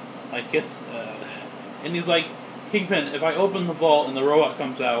 I guess... And he's like, Kingpin, if I open the vault and the robot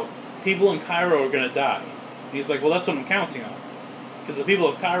comes out, people in Cairo are going to die. And he's like, well, that's what I'm counting on. Because the people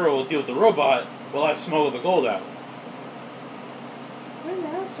of Cairo will deal with the robot while I smuggle the gold out. What an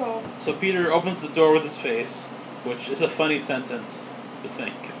asshole. So Peter opens the door with his face, which is a funny sentence to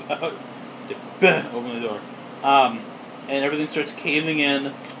think about. Open the door. And everything starts caving in.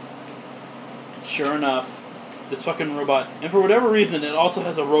 And sure enough, this fucking robot, and for whatever reason, it also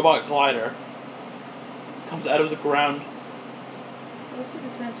has a robot glider. Comes out of the ground. It looks like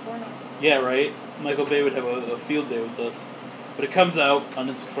a transformer. Yeah, right? Michael Bay would have a field day with this. But it comes out on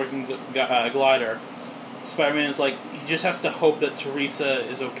its freaking glider. Spider-Man is like, he just has to hope that Teresa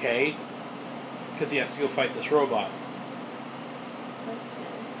is okay, because he has to go fight this robot. That's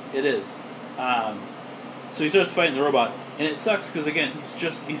scary. It is. So he starts fighting the robot, and it sucks because again,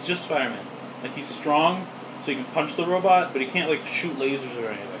 he's just Spider-Man. Like, he's strong, so he can punch the robot, but he can't like shoot lasers or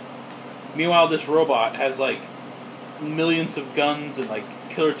anything. Meanwhile, this robot has like millions of guns and like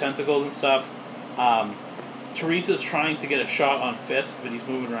killer tentacles and stuff. Teresa's trying to get a shot on Fisk, but he's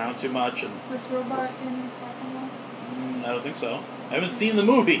moving around too much. And is this robot in Far From Home? I don't think so. I haven't seen the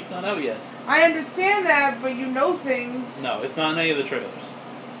movie. It's not out yet. I understand that, but you know things. No, it's not in any of the trailers.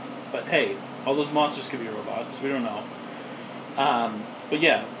 But hey, all those monsters could be robots. We don't know. But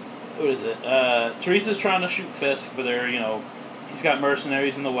yeah, what is it? Teresa's trying to shoot Fisk, but he's got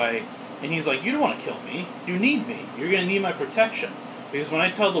mercenaries in the way. And he's like, you don't want to kill me. You need me. You're going to need my protection. Because when I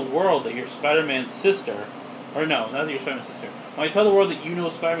tell the world that you're Spider-Man's sister... Or no, not that you're Spider-Man's sister. When I tell the world that you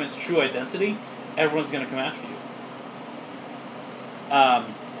know Spider-Man's true identity, everyone's going to come after you.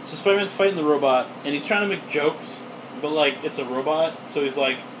 So Spider-Man's fighting the robot, and he's trying to make jokes, but, like, it's a robot. So he's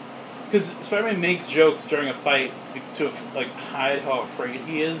like... Because Spider-Man makes jokes during a fight to, like, hide how afraid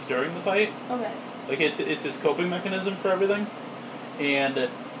he is during the fight. Okay. Like, it's his coping mechanism for everything.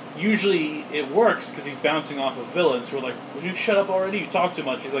 And... usually it works because he's bouncing off of villains who are like, would you shut up already? You talk too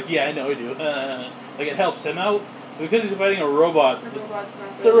much. He's like, yeah, I know I do. Like, it helps him out. But because he's fighting a robot,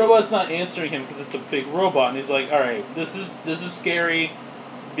 the robot's not answering him because it's a big robot. And he's like, alright, this is scary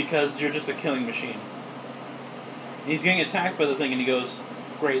because you're just a killing machine. And he's getting attacked by the thing and he goes,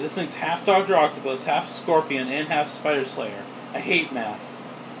 great, this thing's half Dr. Octopus, half Scorpion, and half Spider Slayer. I hate math.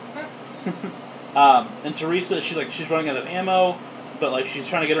 And Teresa, she's running out of ammo. But, like, she's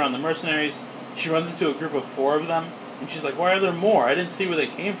trying to get around the mercenaries. She runs into a group of 4 of them. And she's like, why are there more? I didn't see where they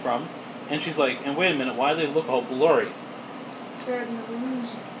came from. And she's like, and wait a minute, why do they look all blurry? They're an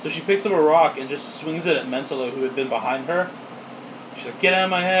illusion. So she picks up a rock and just swings it at Mentalo, who had been behind her. She's like, get out of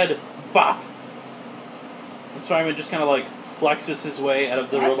my head! Bop! And Spider-Man just kind of like flexes his way out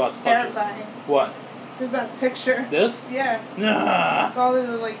of the robot's clutches. What? There's that picture. This? Yeah. Nah. All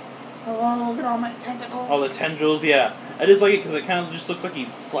the like, hello, look at all my tentacles. All the tendrils, yeah. I just like it because it kind of just looks like he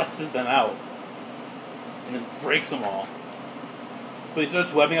flexes them out. And then breaks them all. But he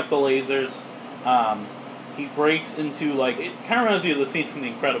starts webbing up the lasers. He breaks into, like, it kind of reminds me of the scene from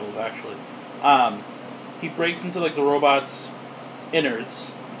The Incredibles, actually. He breaks into, like, the robot's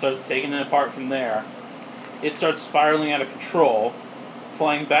innards and starts taking it apart from there. It starts spiraling out of control,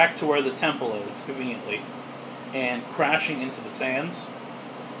 flying back to where the temple is, conveniently, and crashing into the sands.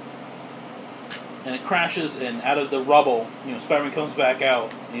 And it crashes, and out of the rubble, Spider-Man comes back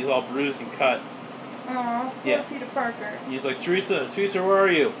out, and he's all bruised and cut. Aww, poor Peter Parker. And he's like, Teresa, where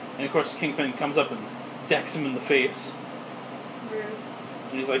are you? And of course Kingpin comes up and decks him in the face. Rude.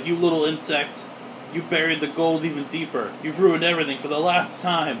 And he's like, you little insect, you buried the gold even deeper. You've ruined everything for the last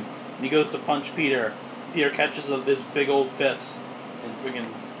time. And he goes to punch Peter. Peter catches this big old fist and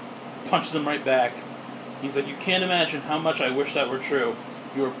freaking punches him right back. He's like, you can't imagine how much I wish that were true.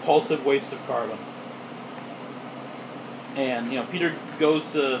 You repulsive waste of carbon. And, Peter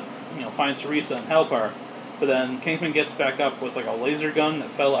goes to, find Teresa and help her. But then Kingpin gets back up with, like, a laser gun that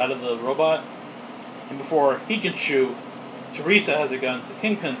fell out of the robot. And before he can shoot, Teresa has a gun to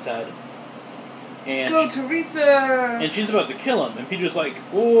Kingpin's head. And Go, Teresa! And she's about to kill him. And Peter's like,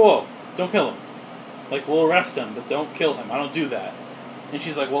 whoa, don't kill him. Like, we'll arrest him, but don't kill him. I don't do that. And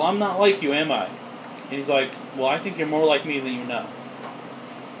she's like, well, I'm not like you, am I? And he's like, well, I think you're more like me than you know.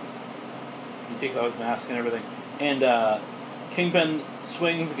 He takes off his mask and everything. And Kingpin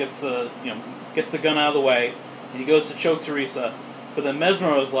swings, gets the gun out of the way, and he goes to choke Teresa. But then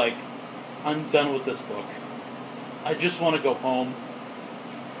Mesmer is like, I'm done with this book. I just want to go home.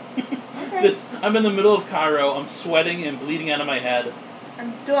 I'm in the middle of Cairo. I'm sweating and bleeding out of my head.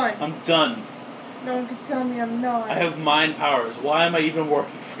 I'm done. I'm done. No one can tell me I'm not. I have mind powers. Why am I even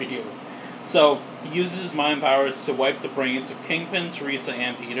working for you? So he uses his mind powers to wipe the brains of Kingpin, Teresa,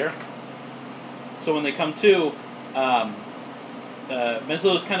 and Peter. So when they come to,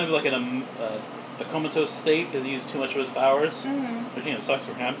 Meslo is kind of like in a comatose state because he used too much of his powers, which sucks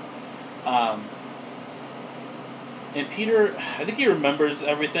for him. And Peter, I think he remembers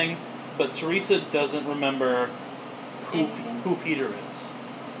everything, but Teresa doesn't remember who Peter is,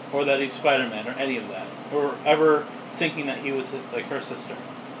 or that he's Spider-Man, or any of that, or ever thinking that he was like her sister,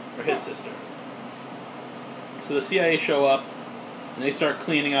 or his sister. So the CIA show up, and they start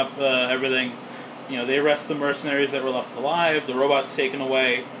cleaning up everything. They arrest the mercenaries that were left alive. The robot's taken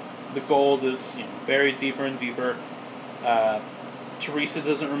away. The gold is buried deeper and deeper. Teresa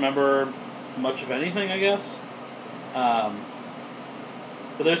doesn't remember much of anything, I guess. But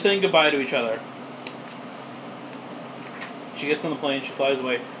they're saying goodbye to each other. She gets on the plane. She flies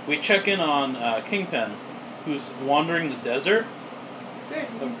away. We check in on Kingpin, who's wandering the desert. Good,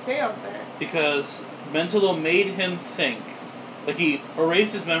 you can stay out there. Because Mentalo made him think. Like, he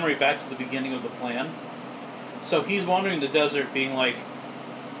erased his memory back to the beginning of the plan. So he's wandering the desert being like,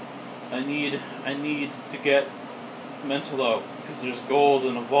 I need to get Mentalo, because there's gold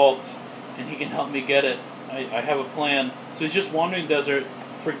in a vault, and he can help me get it. I have a plan. So he's just wandering the desert,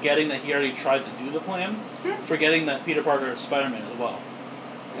 forgetting that he already tried to do the plan, forgetting that Peter Parker is Spider-Man as well.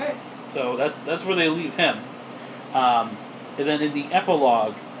 Okay. So that's where they leave him. And then in the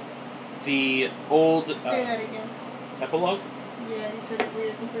epilogue, the old... Say that again. Epilogue? Yeah, you said it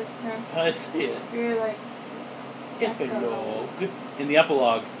weird the first time. How did I say it? You were like... Epilogue. In the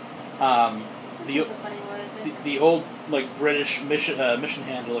epilogue, the old, like, British mission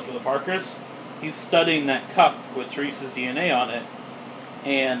handler for the Parkers, he's studying that cup with Teresa's DNA on it,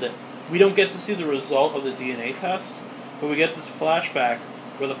 and we don't get to see the result of the DNA test, but we get this flashback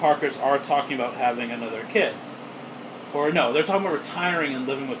where the Parkers are talking about having another kid. Or no, they're talking about retiring and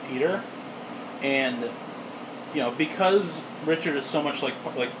living with Peter, and, because Richard is so much like,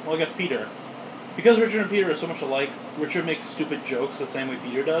 well, I guess Peter, because Richard and Peter are so much alike, Richard makes stupid jokes the same way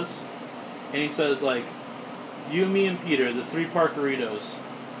Peter does, and he says, like, you, me, and Peter, the three Parkeritos,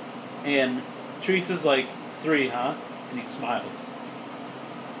 and Teresa's like, 3, huh? And he smiles.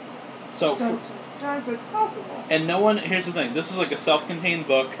 So, it's possible. And no one, here's the thing, this is like a self-contained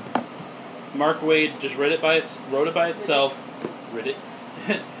book. Mark Waid just wrote it by itself.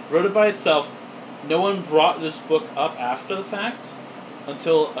 No one brought this book up after the fact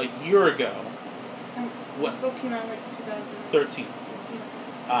until a year ago. This book came out like 2013.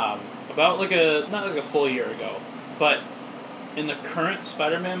 About not like a full year ago, but in the current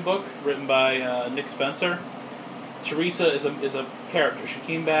Spider-Man book written by Nick Spencer, Teresa is a character. She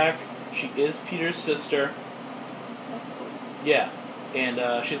came back. She is Peter's sister. That's cool. Yeah,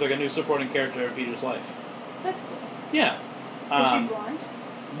 and she's like a new supporting character in Peter's life. That's cool. Yeah. Is she blonde?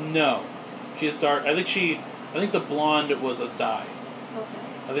 No, she is dark. I think the blonde was a dye.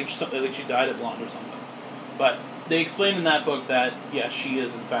 Okay. I think she dyed it blonde or something. But they explain in that book that yes, she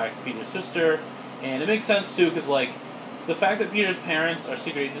is in fact Peter's sister, and it makes sense too because like the fact that Peter's parents are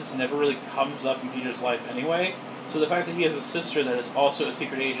secret agents never really comes up in Peter's life anyway. So the fact that he has a sister that is also a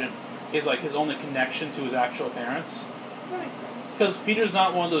secret agent is like his only connection to his actual parents. That makes sense. Because Peter's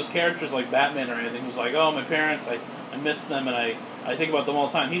not one of those characters like Batman or anything who's like, oh, my parents, I miss them and I think about them all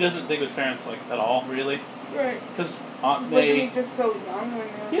the time. He doesn't think of his parents like at all, really. Right. Because Aunt May... Wasn't he just so young when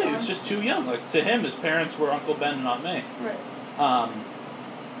they were he was just too young. Like, to him, his parents were Uncle Ben and Aunt May. Right.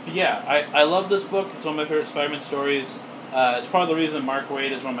 But yeah, I love this book. It's one of my favorite Spider-Man stories. It's part of the reason Mark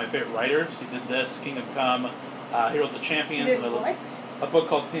Waid is one of my favorite writers. He did this, Kingdom Come. He wrote The Champions. He did what? A book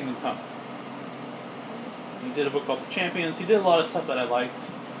called Kingdom Come. He did a book called The Champions. He did a lot of stuff that I liked.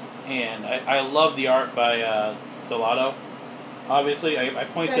 And I love the art by Delato. Obviously, I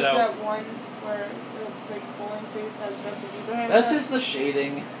pointed out... that one where it's like bowling face has Justin Bieber. That's just the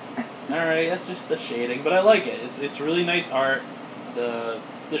shading. Alright, that's just the shading. But I like it. It's really nice art. The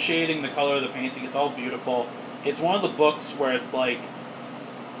shading, the color, the painting, it's all beautiful. It's one of the books where it's like...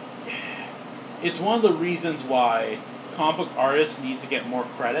 It's one of the reasons why comic book artists need to get more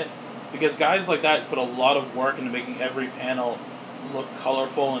credit. Because guys like that put a lot of work into making every panel look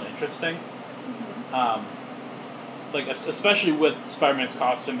colorful and interesting. Mm-hmm. Like, especially with Spider-Man's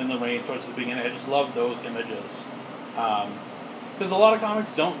costume in the rain towards the beginning. I just love those images. Because a lot of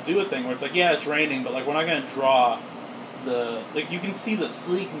comics don't do a thing where it's like, yeah, it's raining, but like we're not going to draw the... Like, you can see the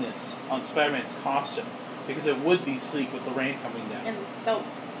sleekness on Spider-Man's costume. Because it would be sleek with the rain coming down. And the soap.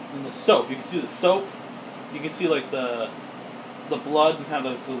 And the soap. You can see the soap. You can see, like, the blood and kind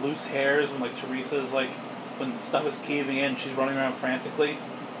of the loose hairs when, like, Teresa's, like, when stuff is caving in, she's running around frantically.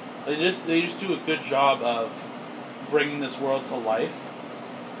 They just do a good job of bringing this world to life.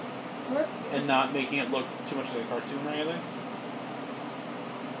 And not making it look too much like a cartoon or anything.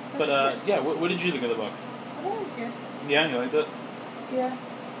 But, yeah, what did you think of the book? I thought it was good. Yeah, you liked it? Yeah.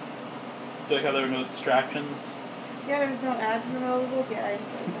 Do you like how there were no distractions? Yeah, there was no ads in the middle of the book. Yeah, I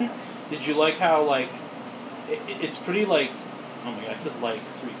enjoyed that. Did you like how, like, it's pretty, like, oh my god, I said like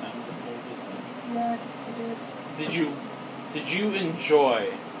 3 times. Yeah, I did. Did you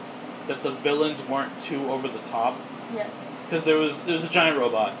enjoy that the villains weren't too over the top? Yes. Because there was a giant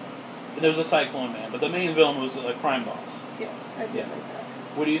robot, and there was a Cyclone Man, but the main villain was a crime boss. Yes, I did like that.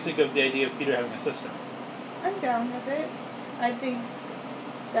 What do you think of the idea of Peter having a sister? I'm down with it. I think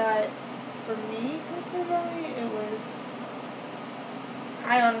that for me personally,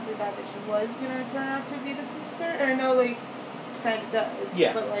 I honestly thought that she was gonna turn out to be the sister. And I know, like, she kind of does.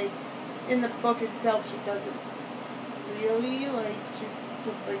 Yeah. But, like, in the book itself, she doesn't really. Like, she's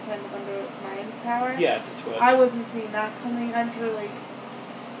just, like, kind of under mind power. Yeah, it's a twist. I wasn't seeing that coming. I'm sure, like,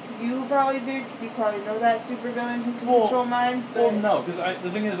 you probably did, because you probably know that supervillain who can control minds. But well, no, because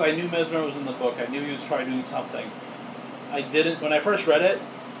the thing is, I knew Mesmer was in the book. I knew he was probably doing something. I didn't... When I first read it,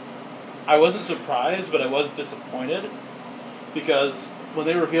 I wasn't surprised, but I was disappointed. Because when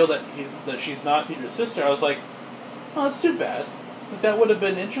they revealed that she's not Peter's sister, I was like, oh, that's too bad. Like, that would have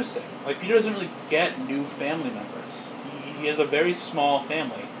been interesting. Like, Peter doesn't really get new family members. He has a very small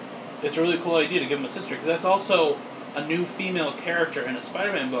family. It's a really cool idea to give him a sister, because that's also a new female character in a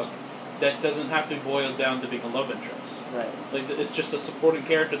Spider-Man book that doesn't have to be boiled down to being a love interest. Right. Like, it's just a supporting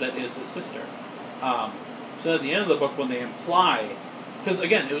character that is his sister. So at the end of the book, when they imply... Because,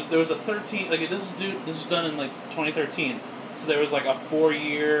 again, there was a 13... Like, this was done in, like, 2013. So there was, like, a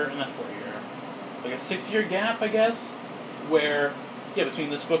 4-year... Not 4-year. Like, a 6-year gap, I guess, where... Yeah, between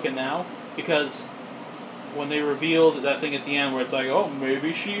this book and now. Because when they revealed that thing at the end where it's like, oh,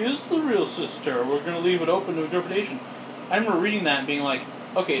 maybe she is the real sister. We're going to leave it open to interpretation. I remember reading that and being like,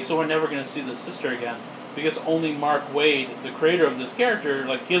 okay, so we're never going to see this sister again. Because only Mark Waid, the creator of this character,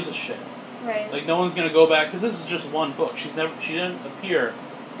 like, gives a shit. Right. Like, no one's going to go back, because this is just one book. She didn't appear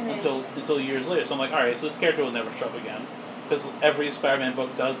until years later. So I'm like, alright, so this character will never show up again. Because every Spider-Man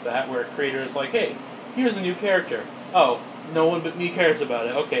book does that, where a creator is like, hey, here's a new character. Oh, no one but me cares about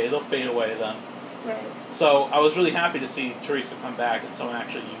it. Okay, they'll fade away then. Right. So I was really happy to see Teresa come back and someone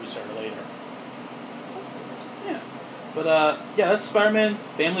actually use her later. That's good. Yeah. But, yeah, that's Spider-Man,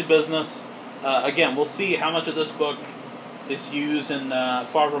 family business. Again, we'll see how much of this book is used in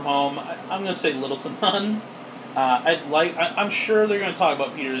Far From Home. I'm going to say little to none. I'm sure they're going to talk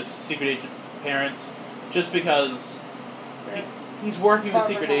about Peter's secret agent parents, just because he's working with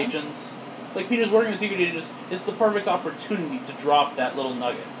secret agents. Like, Peter's working with secret agents. It's the perfect opportunity to drop that little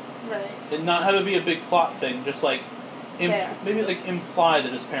nugget. Right. And not have it be a big plot thing, just like maybe like imply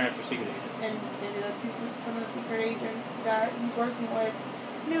that his parents were secret agents. And maybe some of the secret agents that he's working with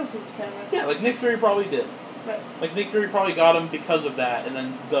knew his parents. Yeah, like Nick Fury probably did. Right. Like Nick Fury probably got him because of that, and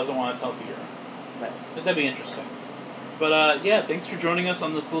then doesn't want to tell Peter. Right. That'd be interesting. But yeah, thanks for joining us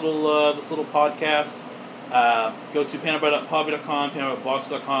on this little podcast. Go to panabyte.podby.com,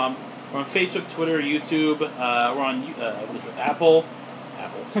 panabyteblogs.com. We're on Facebook, Twitter, YouTube. We're on Apple.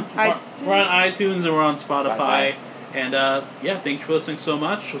 We're on iTunes and we're on Spotify. And yeah, thank you for listening so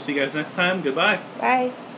much. We'll see you guys next time. Goodbye. Bye.